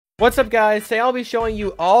What's up guys, today I'll be showing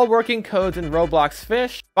you all working codes in Roblox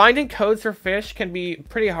Fisch. Finding codes for Fisch can be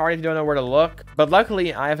pretty hard if you don't know where to look, but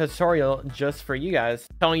luckily I have a tutorial just for you guys,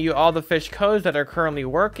 telling you all the Fisch codes that are currently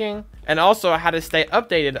working, and also how to stay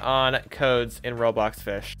updated on codes in Roblox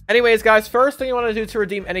Fisch. Anyways guys, first thing you want to do to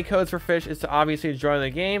redeem any codes for Fisch is to obviously join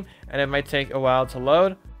the game, and it might take a while to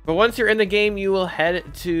load. But once you're in the game, you will head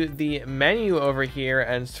to the menu over here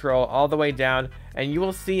and scroll all the way down, and you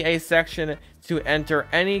will see a section to enter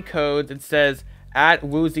any codes. It says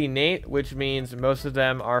 @WoozyNate, which means most of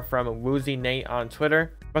them are from WoozyNate on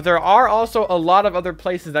Twitter. But there are also a lot of other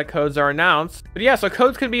places that codes are announced. But yeah, so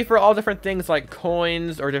codes can be for all different things like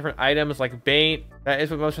coins or different items like bait. That is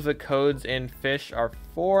what most of the codes in Fisch are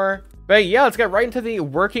for. But yeah, let's get right into the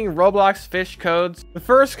working Roblox Fisch codes. The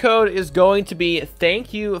first code is going to be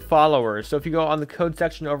ThankYouFollowers. So if you go on the code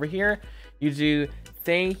section over here, you do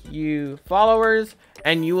ThankYouFollowers,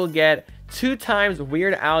 and you will get 2 times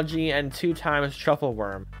weird algae and 2 times truffle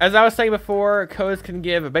worm. As I was saying before, codes can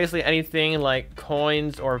give basically anything like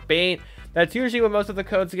coins or bait. That's usually what most of the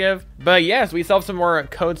codes give. But yes, we still have some more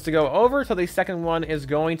codes to go over. So the second one is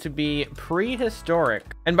going to be Prehistoric.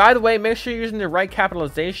 And by the way, make sure you're using the right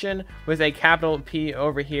capitalization with a capital P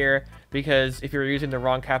over here, because if you're using the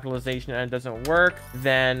wrong capitalization and it doesn't work,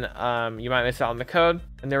 then you might miss out on the code.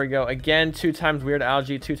 And there we go. Again, 2 times weird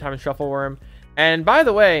algae, 2 times truffle worm. And by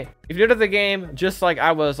the way, if you're new to the game, just like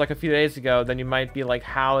I was like a few days ago, then you might be like,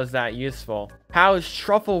 how is that useful? How is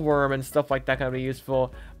truffle worm and stuff like that going to be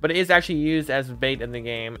useful? But it is actually used as bait in the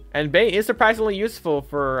game. And bait is surprisingly useful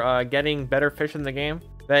for getting better fish in the game.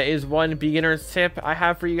 That is one beginner's tip I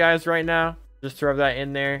have for you guys right now. Just throw that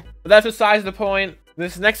in there. But that's besides the point.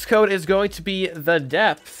 This next code is going to be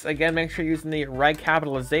TheDepths. Again, make sure you're using the right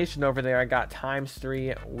capitalization over there. I got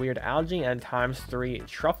 ×3 weird algae and ×3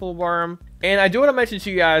 truffle worm. And I do want to mention to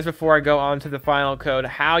you guys before I go on to the final code,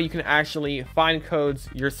 how you can actually find codes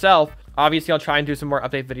yourself. Obviously, I'll try and do some more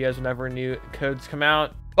update videos whenever new codes come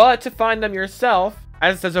out. But to find them yourself,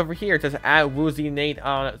 as it says over here, it says @WoozyNate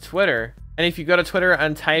on Twitter. And if you go to Twitter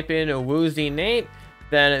and type in WoozyNate,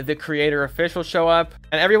 then the creator of Fisch will show up.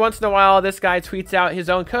 And every once in a while, this guy tweets out his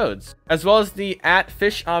own codes, as well as the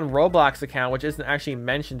 @FischOnRoblox account, which isn't actually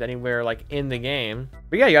mentioned anywhere like in the game.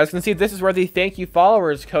 But yeah, you guys can see this is where the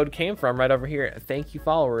ThankYouFollowers code came from, right over here.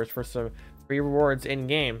 ThankYouFollowers for some free rewards in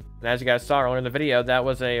game. And as you guys saw earlier in the video, that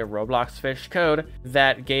was a Roblox Fisch code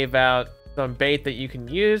that gave out some bait that you can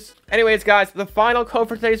use. Anyways guys, the final code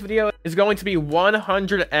for today's video is going to be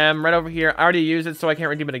 100M right over here. I already used it, so I can't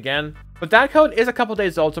redeem it again. But that code is a couple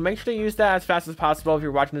days old, so make sure to use that as fast as possible. If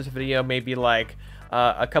you're watching this video maybe like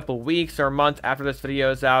a couple weeks or a month after this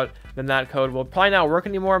video is out, then that code will probably not work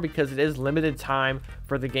anymore, because it is limited time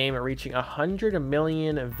for the game reaching 100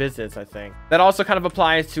 million visits, I think. That also kind of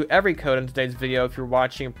applies to every code in today's video. If you're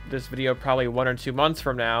watching this video probably 1 or 2 months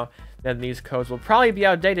from now, then these codes will probably be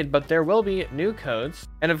outdated, but there will be new codes.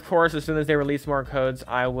 And of course, as soon as they release more codes,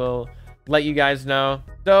 I will let you guys know.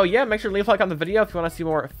 So yeah, make sure to leave a like on the video if you want to see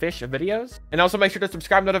more Fisch videos. And also make sure to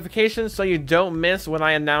subscribe to notifications so you don't miss when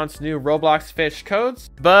I announce new Roblox Fisch codes.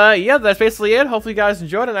 But yeah, that's basically it. Hopefully you guys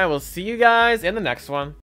enjoyed, and I will see you guys in the next one.